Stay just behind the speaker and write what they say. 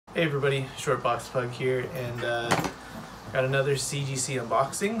Hey everybody, Short Box Pug here, and got another CGC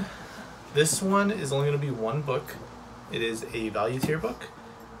unboxing. This one is only going to be one book. It is a value tier book,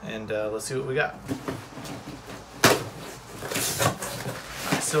 and let's see what we got.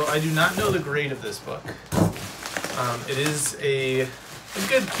 So I do not know the grade of this book. It is a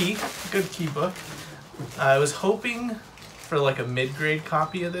good key book. I was hoping for like a mid-grade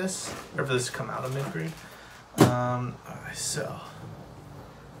copy of this, or for this to come out of mid-grade. Alright, so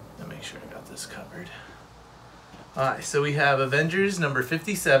let me make sure I got this covered. Alright, so we have Avengers number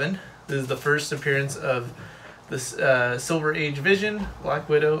 57. This is the first appearance of this Silver Age Vision, Black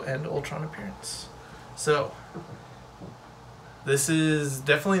Widow, and Ultron appearance. So this is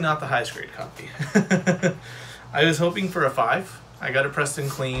definitely not the highest grade copy. I was hoping for a 5. I got it pressed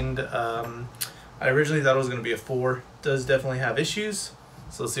and cleaned. I originally thought it was going to be a 4. It does definitely have issues.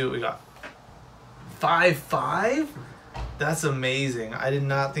 So let's see what we got. 5.5? That's amazing. I did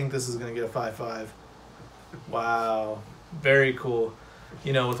not think this was going to get a 5.5. Wow. Very cool.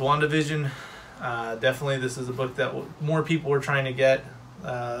 You know, with WandaVision, definitely this is a book that more people were trying to get.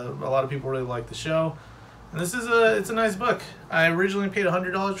 A lot of people really like the show. And this is it's a nice book. I originally paid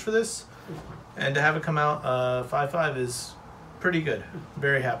 $100 for this, and to have it come out 5.5 is pretty good.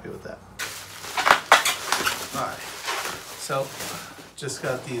 Very happy with that. Alright, so just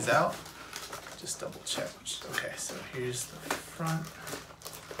got these out. Just double check. Okay, so here's the front.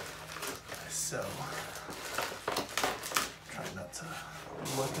 So try not to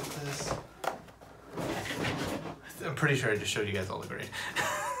look at this. I'm pretty sure I just showed you guys all the grade.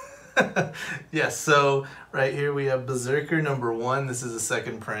 Yes, so right here we have Berserker number 1. This is a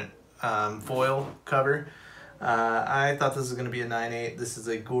second print foil cover. I thought this was going to be a 9.8. This is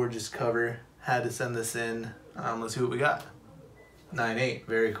a gorgeous cover. Had to send this in. Let's see what we got. 9.8,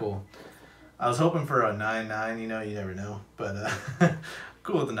 very cool. I was hoping for a 9.9, you know, you never know. But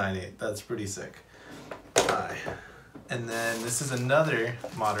cool with the 9.8, that's pretty sick. And then this is another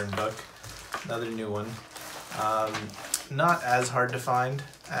modern book, another new one. Not as hard to find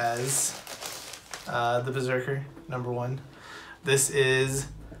as the Berserker number 1. This is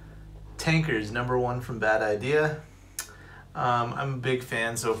Tankers number 1 from Bad Idea. I'm a big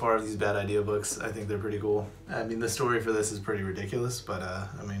fan so far of these Bad Idea books. I think they're pretty cool. I mean, the story for this is pretty ridiculous, but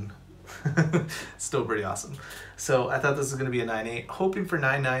I mean, it's still pretty awesome. So I thought this was going to be a 9.8. Hoping for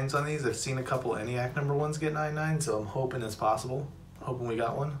 9.9s on these. I've seen a couple ENIAC number 1s get 9.9, so I'm hoping it's possible. Hoping we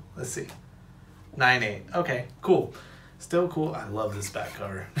got one. Let's see. 9.8. Okay, cool. Still cool. I love this back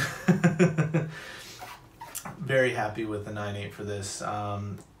cover. Very happy with the 9.8 for this.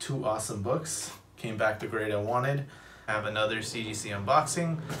 2 awesome books. Came back the grade I wanted. I have another CGC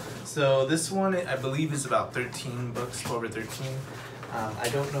unboxing. So this one, I believe, is about 13 books, 12 or 13. I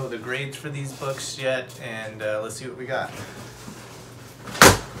don't know the grades for these books yet, and let's see what we got.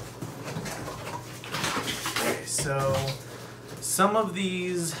 Okay, so some of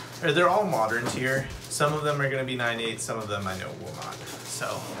these, or they're all modern tier. Some of them are going to be 9.8, some of them I know will not.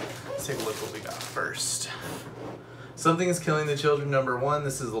 So let's take a look what we got first. Something is Killing the Children number 1.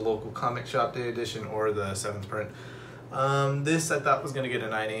 This is the local comic shop day edition or the 7th print. This I thought was going to get a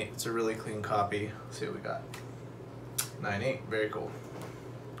 9.8. It's a really clean copy. Let's see what we got. 9.8, very cool.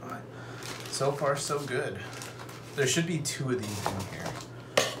 Alright, so far so good. There should be 2 of these in here.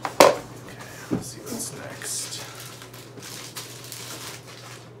 Okay, let's see what's next.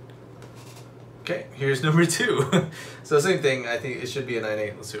 Okay, here's number 2. So same thing, I think it should be a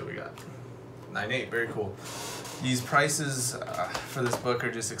 9.8. Let's see what we got. 9.8, very cool. These prices for this book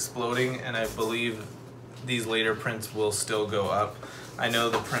are just exploding, and I believe these later prints will still go up. I know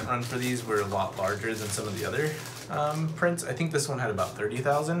the print run for these were a lot larger than some of the other prints. I think this one had about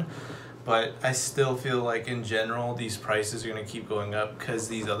 30,000, but I still feel like in general these prices are going to keep going up because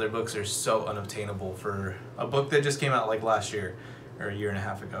these other books are so unobtainable for a book that just came out like last year or a year and a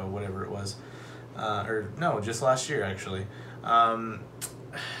half ago, whatever it was. Or no, just last year actually.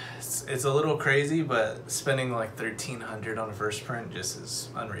 It's a little crazy, but spending like $1,300 on a first print just is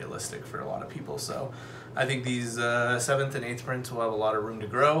unrealistic for a lot of people. So I think these 7th and 8th prints will have a lot of room to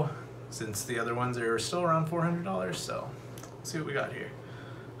grow since the other ones are still around $400. So let's see what we got here.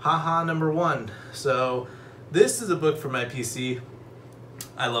 Haha number 1. So this is a book for my PC.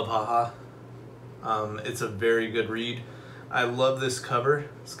 I love Haha. It's a very good read. I love this cover.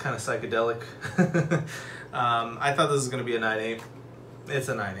 It's kind of psychedelic. I thought this was going to be a 9.8. It's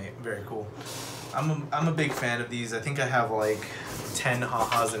a 9.8. Very cool. I'm a big fan of these. I think I have like 10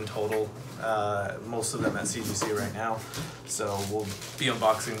 Hahas in total. Most of them at CGC right now. So we'll be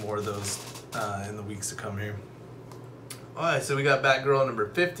unboxing more of those in the weeks to come here. Alright, so we got Batgirl number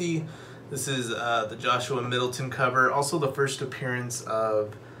 50. This is the Joshua Middleton cover. Also the first appearance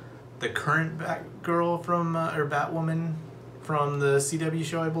of the current Batgirl from, or Batwoman from the CW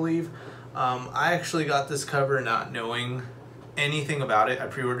show, I believe. I actually got this cover not knowing anything about it. I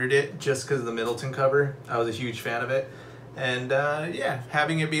pre-ordered it just because of the Middleton cover. I was a huge fan of it. And yeah,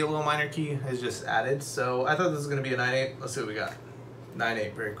 having it be a little minor key is just added. So I thought this was going to be a 9.8. Let's see what we got.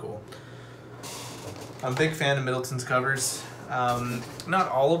 9.8, very cool. I'm a big fan of Middleton's covers. Not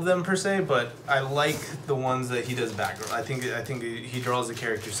all of them per se, but I like the ones that he does Batgirl. I think he draws the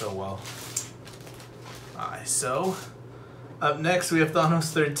character so well. Alright, so up next we have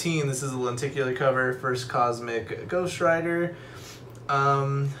Thanos 13. This is a lenticular cover, first Cosmic Ghost Rider.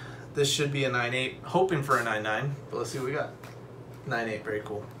 This should be a 9.8, hoping for a 9.9, but let's see what we got. 9.8, very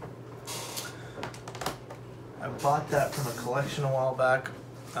cool. I bought that from a collection a while back.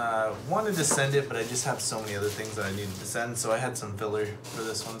 Wanted to send it, but I just have so many other things that I needed to send, so I had some filler for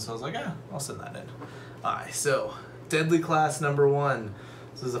this one, so I was like, yeah, I'll send that in. Alright, so Deadly Class #1.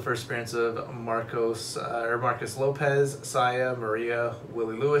 This is the first appearance of Marcos Lopez, Saya, Maria,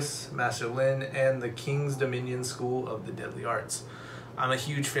 Willie Lewis, Master Lin, and the King's Dominion School of the Deadly Arts. I'm a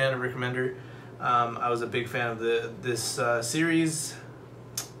huge fan of Rick Remender. I was a big fan of this series.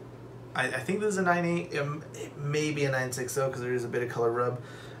 I think this is a 9.8. It may be a 9.6 though, because there is a bit of color rub.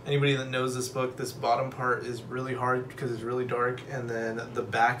 Anybody that knows this book, this bottom part is really hard because it's really dark, and then the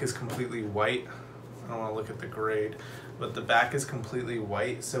back is completely white. I don't want to look at the grade, but the back is completely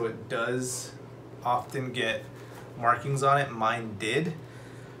white, so it does often get markings on it. Mine did.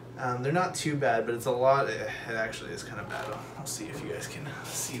 They're not too bad, but it's a lot. It actually is kind of bad. I'll see if you guys can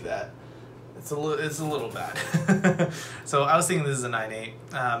see that. It's a little bad. So I was thinking this is a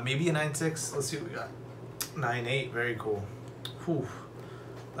 9.8, maybe a 9.6. Let's see what we got. 9.8, very cool. Whew.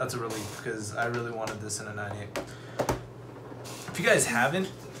 That's a relief because I really wanted this in a 9.8. If you guys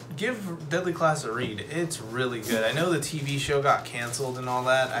haven't, give Deadly Class a read. It's really good. I know the TV show got canceled and all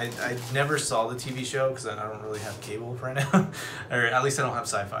that. I never saw the TV show because I don't really have cable right now, or at least I don't have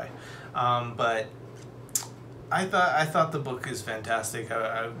sci-fi. But I thought the book is fantastic.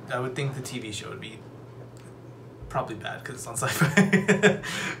 I would think the TV show would be probably bad because it's on sci-fi.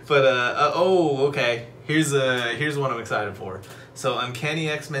 But oh, okay. Here's one I'm excited for. So Uncanny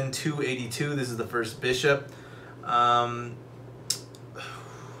X-Men 282. This is the first Bishop. I'm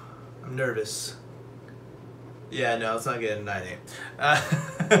nervous. Yeah, no, it's not getting a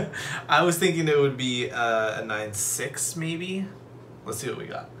 9.8. I was thinking it would be a 9.6 maybe. Let's see what we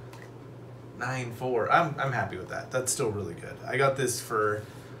got. 9.4. I'm happy with that. That's still really good. I got this for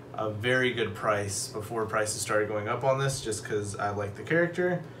a very good price before prices started going up on this, just because I like the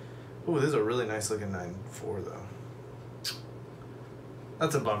character. Oh, this is a really nice looking 9.4 though.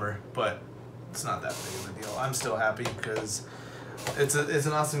 That's a bummer, but it's not that big of a deal. I'm still happy because it's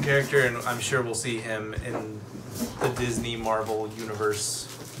an awesome character, and I'm sure we'll see him in the Disney Marvel universe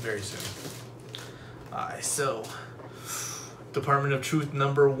very soon. Alright, so Department of Truth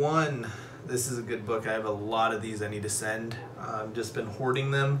 #1. This is a good book. I have a lot of these I need to send. I've just been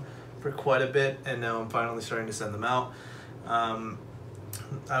hoarding them for quite a bit, and now I'm finally starting to send them out.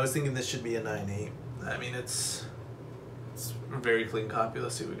 I was thinking this should be a 9.8. I mean, it's a very clean copy.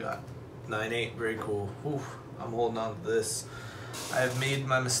 Let's see what we got. 9.8, very cool. Whew, I'm holding on to this. I've made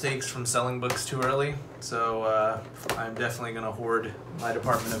my mistakes from selling books too early, so I'm definitely going to hoard my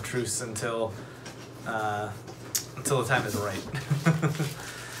Department of Truths until the time is right.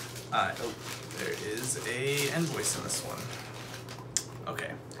 Oh, there is a invoice in this one.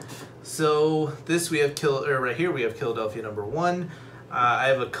 Okay, so this we have right here we have Philadelphia #1. I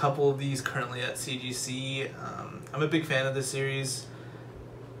have a couple of these currently at CGC. I'm a big fan of this series.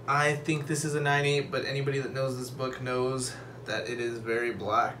 I think this is a 9.8, but anybody that knows this book knows that it is very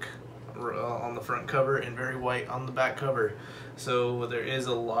black on the front cover and very white on the back cover. So there is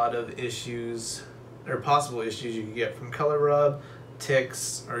a lot of issues, or possible issues you could get from color rub,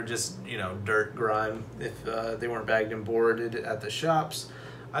 ticks, or just, you know, dirt, grime if they weren't bagged and boarded at the shops.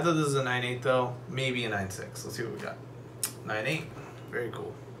 I thought this was a 9.8 though, maybe a 9.6. Let's see what we got. 9.8, very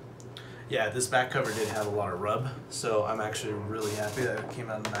cool. Yeah, this back cover did have a lot of rub, so I'm actually really happy that it came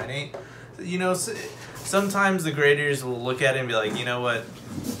out in 9.8. You know, sometimes the graders will look at it and be like, you know what,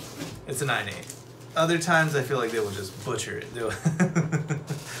 it's a 9.8. Other times I feel like they will just butcher it.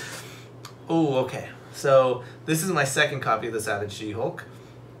 Oh, okay. So this is my second copy of this added She-Hulk.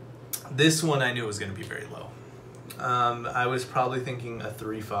 This one I knew was going to be very low. I was probably thinking a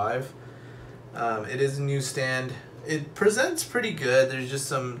 3.5. It is a newsstand. It presents pretty good. There's just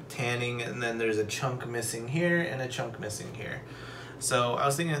some tanning, and then there's a chunk missing here and a chunk missing here. So I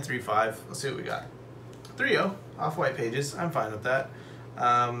was thinking a 3.5. Let's see what we got. 3.0, off-white pages. I'm fine with that.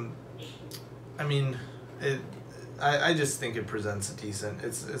 I mean, I just think it presents decent.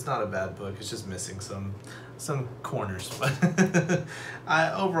 It's not a bad book. It's just missing some corners, but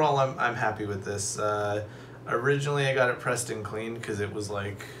overall I'm happy with this. Originally I got it pressed and cleaned because it was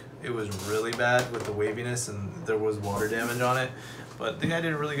really bad with the waviness and there was water damage on it, but the guy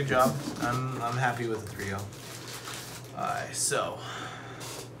did a really good job. I'm happy with the 3.0. Alright, so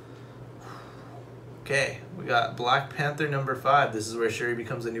okay, we got Black Panther number 5. This is where Shuri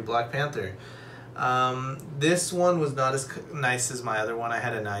becomes a new Black Panther. This one was not as nice as my other one. I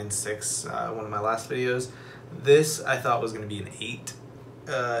had a 9.6, one of my last videos. This I thought was going to be an 8.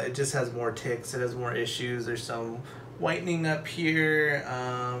 It just has more ticks, it has more issues. There's some whitening up here.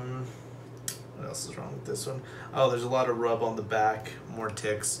 What else is wrong with this one? Oh, there's a lot of rub on the back, more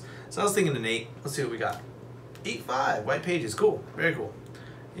ticks. So I was thinking an 8. Let's see what we got. 8.5, white pages, cool, very cool.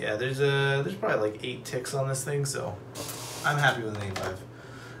 Yeah, there's probably like 8 ticks on this thing, so I'm happy with an 8.5.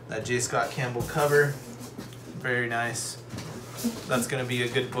 That J. Scott Campbell cover, very nice. That's gonna be a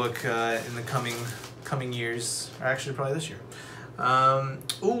good book in the coming years, or actually probably this year.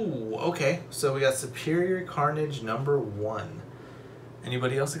 Ooh, okay. So we got Superior Carnage number 1.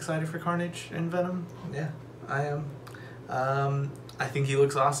 Anybody else excited for Carnage and Venom? Yeah, I am. I think he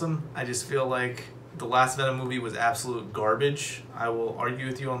looks awesome. I just feel like the last Venom movie was absolute garbage. I will argue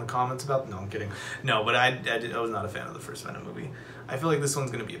with you on the comments about. No, I'm kidding. No, but I was not a fan of the first Venom movie. I feel like this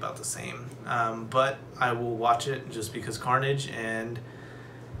one's gonna be about the same. But I will watch it just because Carnage, and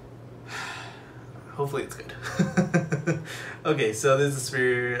hopefully it's good. Okay, so this is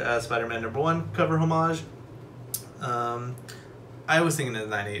for Spider-Man number 1 cover homage. I was thinking of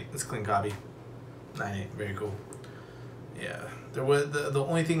 9.8. It's a clean copy. 9.8, very cool. Yeah, there was the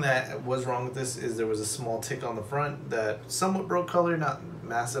only thing that was wrong with this is there was a small tick on the front that somewhat broke color, not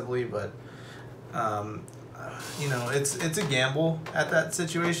massively, but you know, it's a gamble at that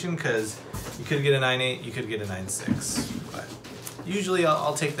situation because you could get a 9.8, you could get a 9.6, but usually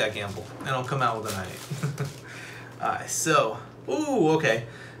I'll take that gamble and I'll come out with a 9.8. Alright, so okay.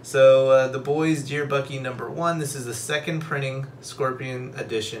 So The Boys Dear Bucky number 1. This is the second printing, Scorpion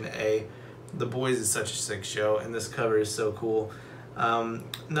edition A. The Boys is such a sick show, and this cover is so cool.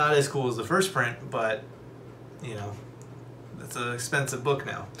 Not as cool as the first print, but you know, it's an expensive book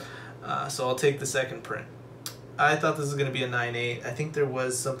now. So I'll take the second print. I thought this was going to be a 9.8. I think there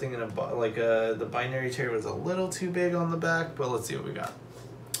was something in the binary tear was a little too big on the back, but let's see what we got.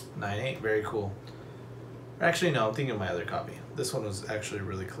 9.8, very cool. Actually, no, I'm thinking of my other copy. This one was actually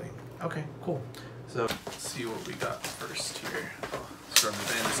really clean. Okay, cool. So let's see what we got first here. Oh, this rubber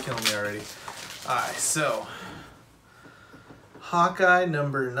band is killing me already. Alright, so Hawkeye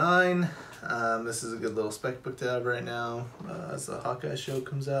number 9. This is a good little spec book to have right now as the Hawkeye show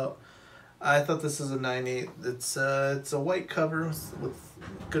comes out. I thought this was a 9.8. It's a white cover with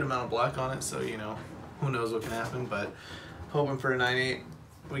a good amount of black on it, so you know, who knows what can happen, but hoping for a 9.8.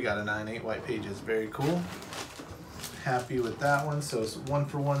 We got a 9.8 white pages, very cool. Happy with that one, so it's 1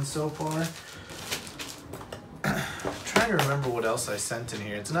 for 1 so far. I'm trying to remember what else I sent in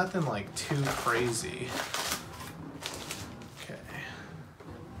here. It's nothing like too crazy. Okay.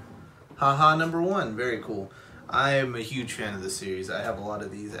 Haha number 1, very cool. I am a huge fan of this series. I have a lot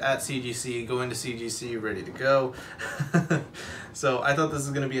of these at CGC, going to CGC, ready to go. So I thought this was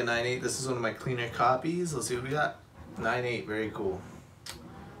going to be a 9.8. This is one of my cleaner copies. Let's see what we got. 9.8, very cool.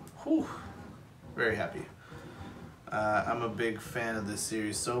 Whew. Very happy. I'm a big fan of this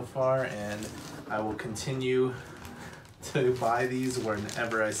series so far, and I will continue to buy these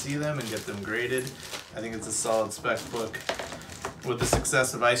whenever I see them and get them graded. I think it's a solid spec book. With the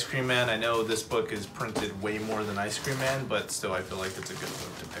success of Ice Cream Man, I know this book is printed way more than Ice Cream Man, but still I feel like it's a good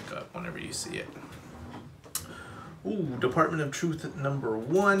book to pick up whenever you see it. Ooh, Department of Truth number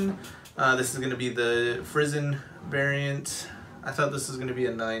 1. This is going to be the Frizen variant. I thought this was going to be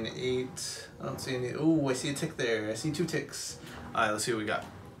a 9.8. I don't see any. Ooh, I see a tick there. I see 2 ticks. Alright, let's see what we got.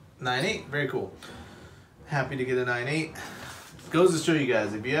 9.8, very cool. Happy to get a 9.8. Goes to show you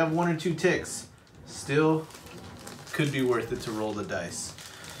guys, if you have 1 or 2 ticks, still could be worth it to roll the dice.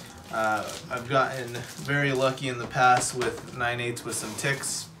 I've gotten very lucky in the past with 9.8s with some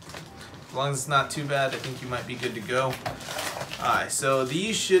ticks. As long as it's not too bad, I think you might be good to go. Alright, so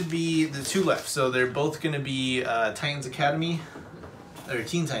these should be the 2 left. So they're both going to be Titans Academy, or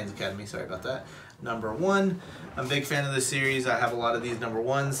Teen Titans Academy, sorry about that. Number 1. I'm a big fan of this series. I have a lot of these number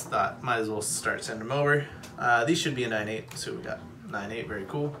 1s. Thought might as well start sending them over. These should be a 9.8. So we got 9.8, very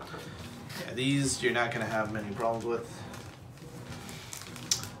cool. Yeah, these you're not going to have many problems with.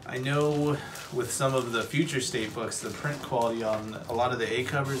 I know with some of the Future State books, the print quality on a lot of the A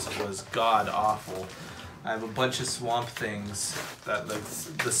covers was god awful. I have a bunch of Swamp Things that like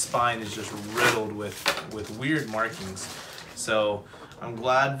the spine is just riddled with weird markings. So I'm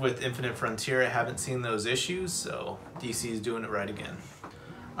glad with Infinite Frontier I haven't seen those issues, so DC is doing it right again.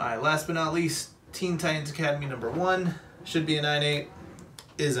 Alright, last but not least, Teen Titans Academy #1. Should be a 9.8.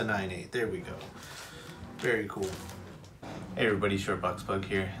 Is a 9.8. There we go. Very cool. Hey everybody, Shortbox Pug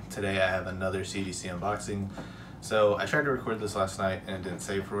here. Today I have another CGC unboxing. So I tried to record this last night and it didn't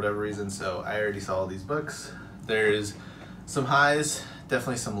save for whatever reason, so I already saw all these books. There's some highs,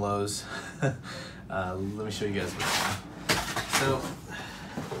 definitely some lows. Let me show you guys what's. So,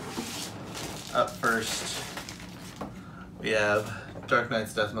 up first, we have Dark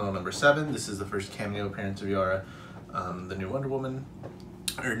Knight's Death Metal #7. This is the first cameo appearance of Yara, the new Wonder Woman,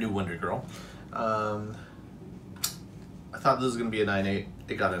 or new Wonder Girl. I thought this was going to be a 9.8.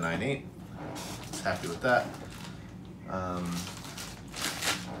 It got a 9.8. I was happy with that.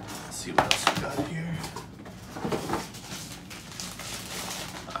 Let's see what else we got here.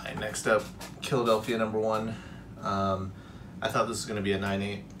 Alright, next up, Philadelphia #1. I thought this was going to be a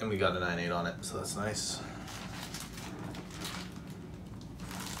 9.8, and we got a 9.8 on it, so that's nice.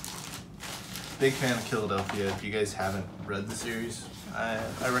 Big fan of Philadelphia. If you guys haven't read the series,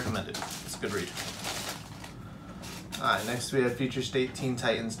 I recommend it. It's a good read. Alright, next we have Future State Teen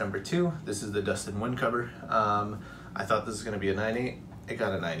Titans #2. This is the Dustin Wind cover. I thought this was going to be a 9.8. It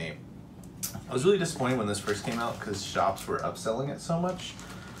got a 9.8. I was really disappointed when this first came out because shops were upselling it so much.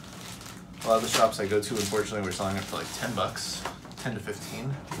 A lot of the shops I go to, unfortunately, were selling it for like $10, 10 to 15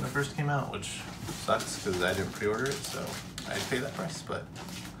 when it first came out, which sucks because I didn't pre-order it, so I pay that price, but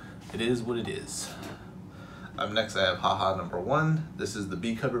it is what it is. Up next I have Haha #1. This is the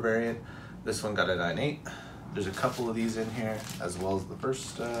B cover variant. This one got a 9.8. There's a couple of these in here, as well as the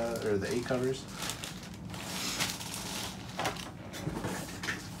first, or the A covers.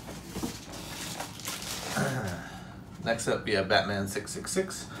 Next up we have Batman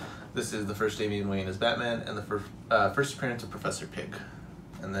 666. This is the first Damian Wayne as Batman and the first appearance of Professor Pig.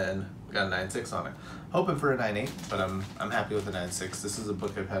 And then we got a 9.6 on it. Hoping for a 9.8, but I'm happy with a 9.6. This is a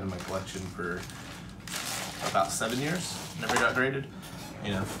book I've had in my collection for about 7 years. Never got graded.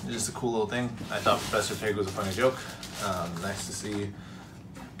 You know, it's just a cool little thing. I thought Professor Pig was a funny joke. Nice to see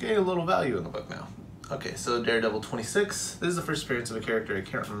getting a little value in the book now. Okay, so Daredevil 26. This is the first appearance of a character. I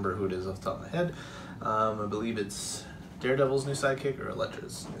can't remember who it is off the top of my head. I believe it's Daredevil's new sidekick or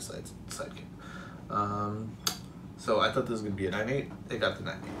Elektra's new sidekick. So I thought this was going to be a 9.8. It got the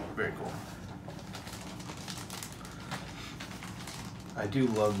 9.8. Very cool. I do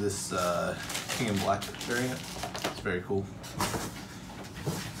love this King in Black variant. It's very cool.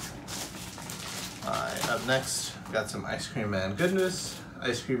 Up next, got some Ice Cream Man goodness.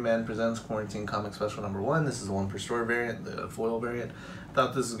 Ice Cream Man presents Quarantine Comic Special #1. This is the 1 per store variant, the foil variant.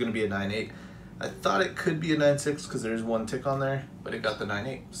 Thought this was going to be a 9.8. I thought it could be a 9.6 because there's one tick on there, but it got the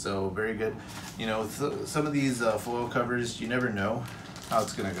 9.8, so very good. You know, with some of these foil covers, you never know how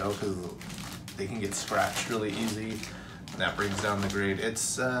it's going to go because they can get scratched really easy, and that brings down the grade.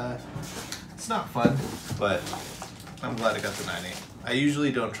 It's not fun, but I'm glad it got the 9.8. I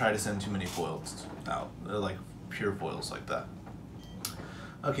usually don't try to send too many foils out. They're like pure foils like that.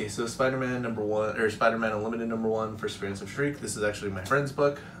 Okay, so Spider-Man #1, or Spider-Man Unlimited #1, First Appearance of Shriek. This is actually my friend's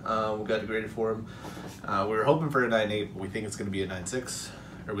book. We got it graded for him. We were hoping for a 9.8, but we think it's going to be a 9.6,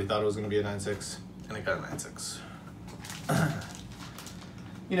 or we thought it was going to be a 9.6, and it got a 9.6.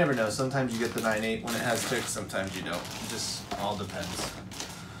 You never know. Sometimes you get the 9.8 when it has ticks, sometimes you don't. It just all depends.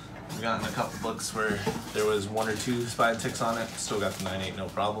 We've gotten a couple books where there was 1 or 2 spine ticks on it, still got the 9.8, no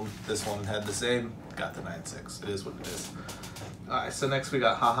problem. This one had the same, got the 9.6. It is what it is. Alright, so next we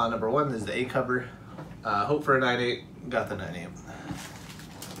got Haha #1. This is the A cover. Hope for a 9.8, got the 9.8.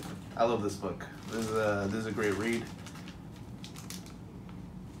 I love this book. This is a great read.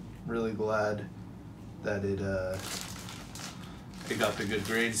 Really glad that it got the good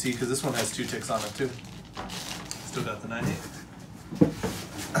grade. See, because this one has 2 ticks on it too. Still got the 9.8.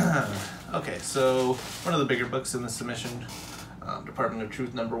 Okay, so one of the bigger books in the submission, Department of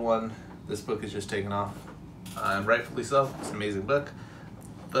Truth #1. This book is just taken off, and rightfully so. It's an amazing book.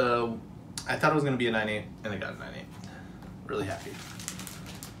 I thought it was going to be a 9.8, and it got a 9.8. Really happy.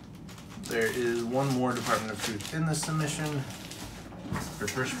 There is one more Department of Truth in the submission, for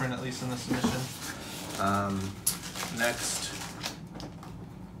first print at least in the submission. Next,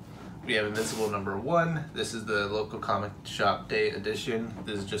 we have Invincible #1. This is the local comic shop day edition.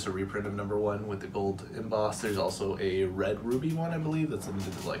 This is just a reprint of #1 with the gold emboss. There's also a red ruby one, I believe, that's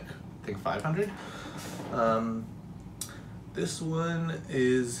limited to like, I think 500. This one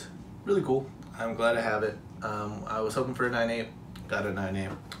is really cool. I'm glad I have it. I was hoping for a 9.8, got a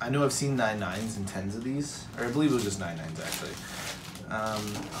 9.8. I know I've seen 9.9s and 10s of these, or I believe it was just 9.9s actually.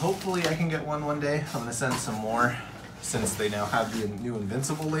 Hopefully I can get one day. I'm gonna send some more since they now have the new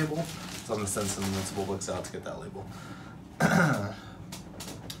Invincible label. So I'm gonna send some Invincible books out to get that label.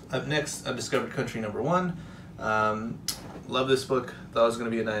 Up next, I've discovered Country Number 1. Love this book. Thought it was gonna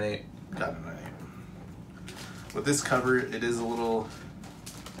be a 9.8. Got a 9.8. With this cover, it is a little.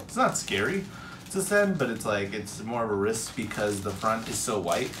 It's not scary to send, but it's like it's more of a risk because the front is so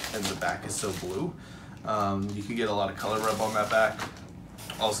white and the back is so blue. You could get a lot of color rub on that back.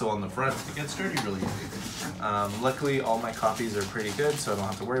 Also on the front, it gets dirty really easy. Luckily, all my copies are pretty good, so I don't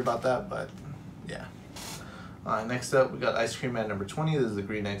have to worry about that. But yeah. Next up, we got Ice Cream Man number 20. This is the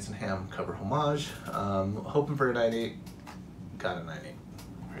Green Eggs and Ham cover homage. Hoping for a 9.8. Got a 9.8.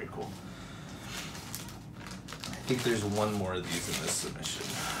 Very cool. I think there's one more of these in this submission.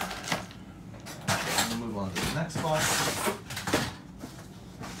 Okay, I'm gonna move on to the next box.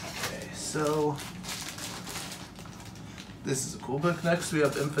 Okay, so this is a cool book. Next, we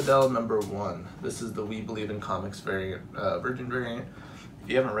have Infidel number 1. This is the We Believe in Comics variant, Virgin variant. If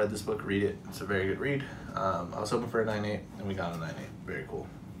you haven't read this book, read it. It's a very good read. I was hoping for a 9.8, and we got a 9.8. Very cool.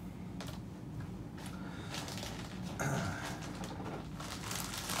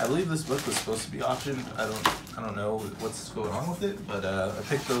 I believe this book was supposed to be optioned. I don't know what's going on with it, but I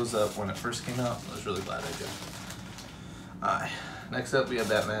picked those up when it first came out. I was really glad I did. Next up, we have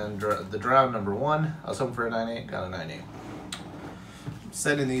Batman The Drown number 1. I was hoping for a 9.8, got a 9.8. I'm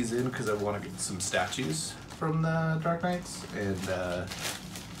setting these in because I want to get some statues from the Dark Knights, and I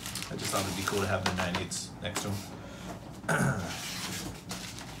just thought it'd be cool to have the 9.8s next to them.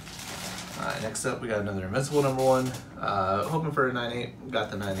 Next up, we got another Invincible number 1. Hoping for a 9.8, got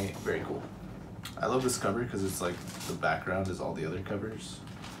the 9.8, very cool. I love this cover because it's like the background is all the other covers.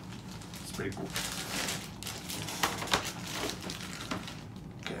 It's pretty cool.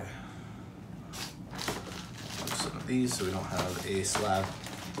 Okay. Some of these so we don't have a slab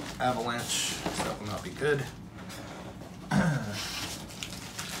avalanche. So that will not be good.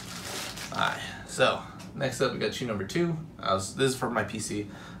 Alright, so next up we got shoe number 2. This is for my PC.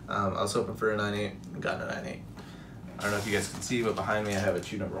 I was hoping for a 9.8, got a 9.8. I don't know if you guys can see, but behind me I have a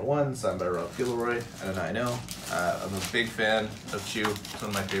Chew number 1, signed by Rob Gilroy and a 9.0. I'm a big fan of Chew. It's one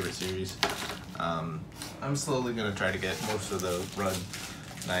of my favorite series. I'm slowly going to try to get most of the run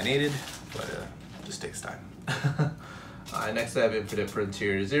 9.8'd, but it just takes time. Next I have Infinite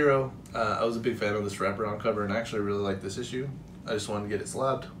Frontier 0. I was a big fan of this wraparound cover and I actually really like this issue. I just wanted to get it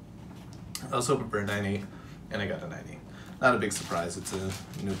slabbed. I was hoping for a 9.8 and I got a 9.8. Not a big surprise, it's a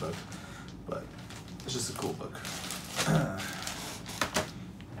new book, but it's just a cool book.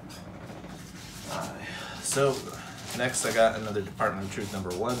 So next I got another Department of Truth number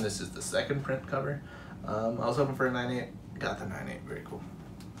 1. This is the second print cover. I was hoping for a 9.8, got the 9.8, very cool.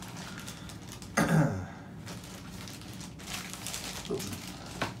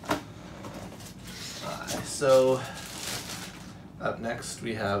 So up next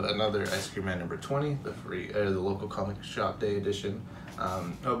we have another Ice Cream Man number 20, the local comic shop day edition.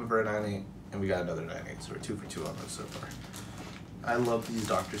 Hoping for a 9.8, and we got another 9.8, so we're 2 for 2 on those so far. I love these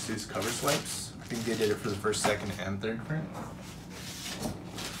Dr. Seuss cover swipes. I think they did it for the first, second, and third print.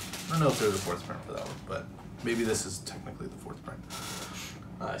 I don't know if there's a 4th print for that one, but maybe this is technically the 4th print.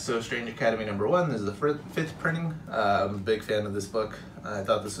 So Strange Academy number 1, this is the 5th printing. I'm a big fan of this book. I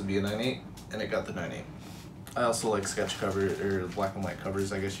thought this would be a 9.8, and it got the 9.8. I also like sketch cover, or black and white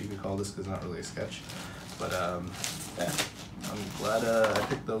covers, I guess you could call this, because it's not really a sketch. But yeah, I'm glad I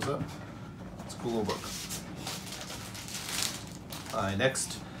picked those up. It's a cool little book.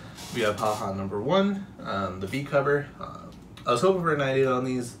 Next, we have Haha number 1, the V cover. I was hoping for a 9.8 on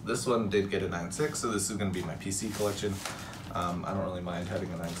these. This one did get a 9.6, so this is going to be my PC collection. I don't really mind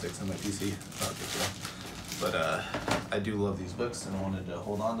having a 9.6 on my PC. It's not a big deal. But I do love these books, and I wanted to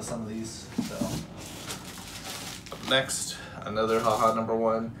hold on to some of these. So up next, another Haha number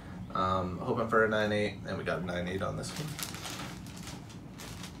 1. Hoping for a 9.8, and we got a 9.8 on this one.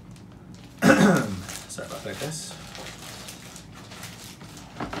 Sorry about that, guys.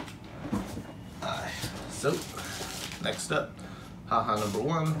 So, next up, Haha number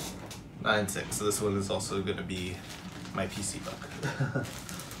 1, 9.6. So this one is also going to be my PC book.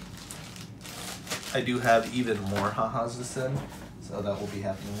 I do have even more Hahas to send, so that will be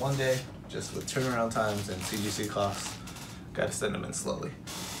happening one day, just with turnaround times and CGC costs. Got to send them in slowly.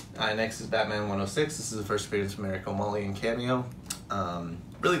 Next is Batman 106. This is the first appearance from Eric O'Malley in Cameo.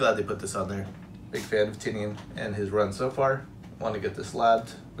 Really glad they put this on there. Big fan of Tinian and his run so far. Want to get this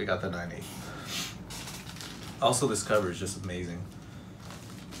labbed. We got the 9.8. Also, this cover is just amazing.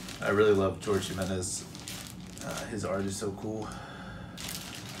 I really love George Jimenez. His art is so cool.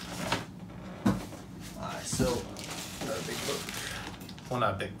 so not a big book. Well,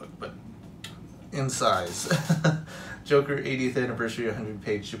 not a big book, but in size. Joker 80th Anniversary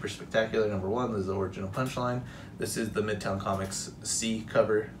 100-page Super Spectacular #1. This is the original punchline. This is the Midtown Comics C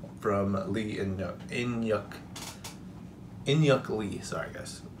cover from Lee Inyuk Lee. Sorry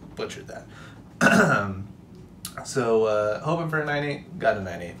guys, butchered that. So hoping for a 9.8, got a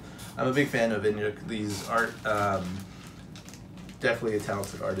 9.8. I'm a big fan of Inyuk Lee's art. Definitely a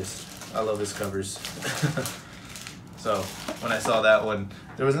talented artist. I love his covers. So when I saw that one,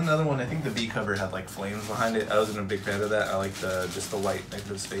 there was another one, I think the B cover had like flames behind it. I wasn't a big fan of that. I like just the white next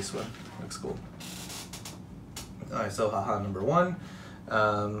to his face one. Looks cool. Alright, so haha #1.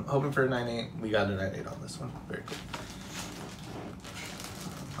 Hoping for a 9.8. We got a 9.8 on this one. Very cool.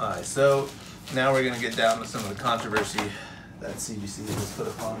 Alright, so now we're going to get down to some of the controversy that CGC has put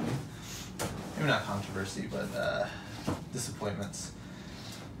upon me. Maybe not controversy, but disappointments.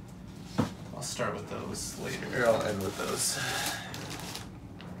 I'll start with those later, or I'll end with those.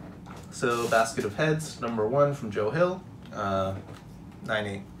 So, Basket of Heads, #1 from Joe Hill.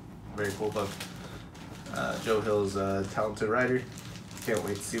 9.8. Very cool book. Joe Hill's a talented writer. Can't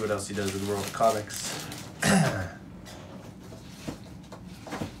wait to see what else he does in the world of comics.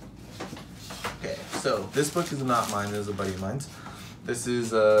 Okay, so this book is not mine, this is a buddy of mine's. This is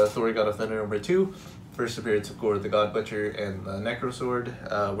Thor God of Thunder #2. First appearance of Gore the God Butcher and the Necro Sword.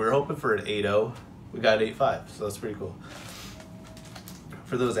 We're hoping for an 8.0. We got 8.5, so that's pretty cool.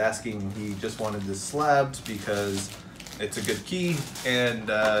 For those asking, he just wanted this slabbed because it's a good key, and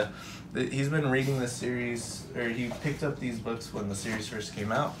he's been reading this series, or he picked up these books when the series first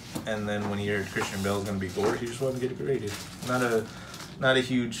came out, and then when he heard Christian Bale was going to be Gore, he just wanted to get it graded. Not a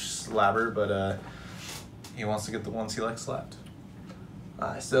huge slabber, but he wants to get the ones he likes slabbed.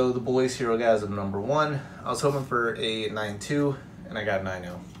 So The Boys Hero Gasm #1. I was hoping for a 9.2, and I got a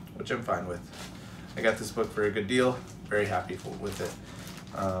 9.0, which I'm fine with. I got this book for a good deal. Very happy with it.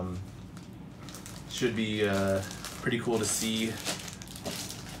 Should be pretty cool to see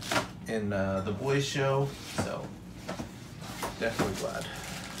in the Boys show, so definitely glad.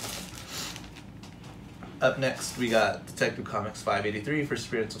 Up next, we got Detective Comics 583, First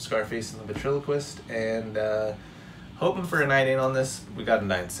Appearance of Scarface and the Ventriloquist, and hoping for a 9.8 on this. We got a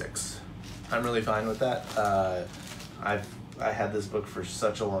 9.6. I'm really fine with that. I had this book for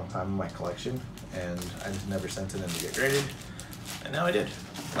such a long time in my collection, and I just never sent it in to get graded, and now I did.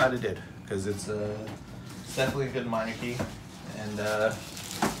 Glad I did, because it's definitely a good minor key, and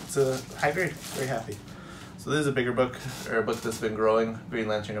it's a high grade. Very happy. So this is a bigger book, or a book that's been growing. Green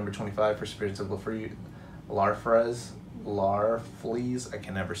Lantern #25, First Appearance of Larfleeze. I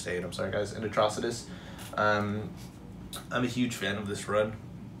can never say it. I'm sorry, guys. And Atrocitus. I'm a huge fan of this run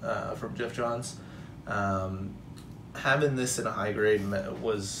from Jeff Johns. Having this in a high grade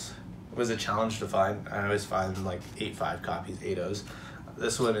was a challenge to find. I always find like 8.5 copies, 8.0s.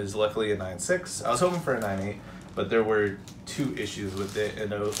 This one is luckily a 9.6. I was hoping for a 9.8, but there were 2 issues with it,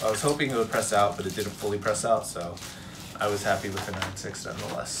 and I was hoping it would press out, but it didn't fully press out, so I was happy with the 9.6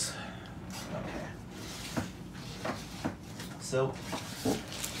 nonetheless. Okay. So,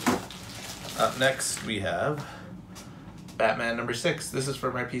 up next we have Batman #6. This is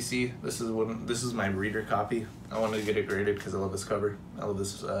for my PC. This is my reader copy. I wanted to get it graded because I love this cover. I love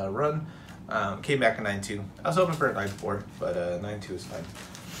this run. Came back a 9.2. I was hoping for a 9.4, but 9.2 is fine.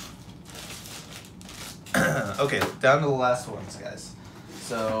 Okay, down to the last ones, guys.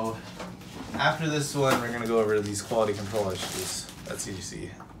 So after this one, we're gonna go over these quality control issues that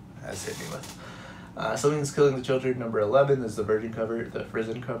CGC has hit me with. Something's Killing the Children #11 is the Virgin cover, the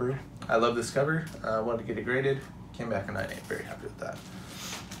Frozen cover. I love this cover. I wanted to get it graded. Came back a 9.8. Very happy with that.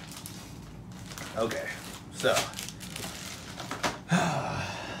 Okay, so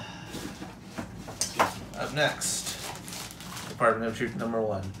up next, Department of Truth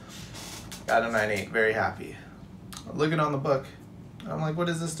 #1. Got a 9.8. Very happy. Looking on the book, I'm like, what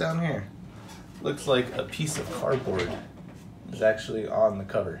is this down here? Looks like a piece of cardboard is actually on the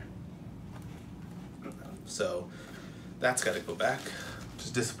cover. So that's got to go back. Which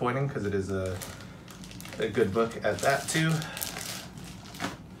is disappointing because it is a good book at that too.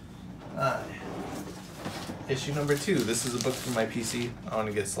 Issue #2. This is a book from my PC. I want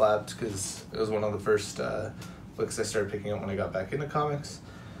to get slabbed because it was one of the first books I started picking up when I got back into comics.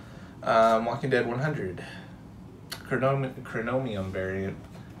 Walking Dead 100. Chronomium variant.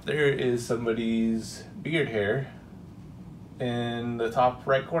 There is somebody's beard hair in the top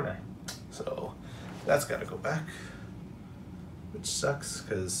right corner. So that's got to go back. Which sucks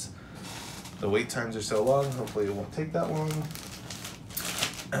because the wait times are so long. Hopefully it won't take that long.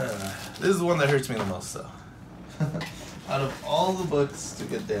 This is the one that hurts me the most though. Out of all the books to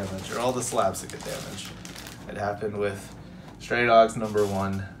get damaged, or all the slabs to get damaged, It happened with Stray Dogs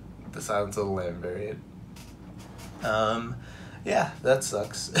 #1, the Silence of the Lamb variant. Yeah, that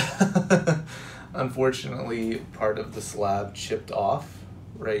sucks. Unfortunately, part of the slab chipped off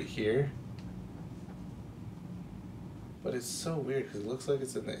right here. But it's so weird because it looks like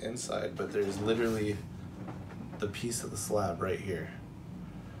it's in the inside, but there's literally the piece of the slab right here.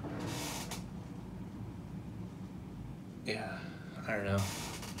 Yeah, I don't know.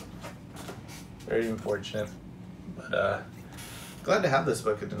 Very unfortunate. But glad to have this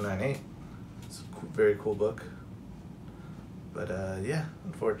book at the 9.8. It's a very cool book. But yeah,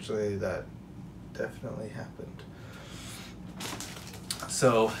 unfortunately that definitely happened.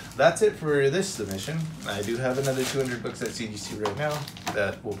 So that's it for this submission. I do have another 200 books at CGC right now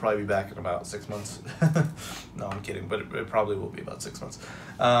that will probably be back in about 6 months. No, I'm kidding, but it probably will be about 6 months.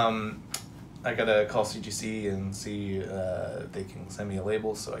 I gotta call CGC and see if they can send me a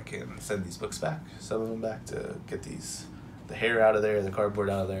label so I can send these books back, some of them back, to get the hair out of there, the cardboard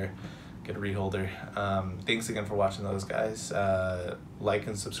out of there, get a reholder. Thanks again for watching those, guys. Like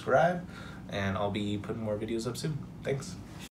and subscribe, and I'll be putting more videos up soon. Thanks.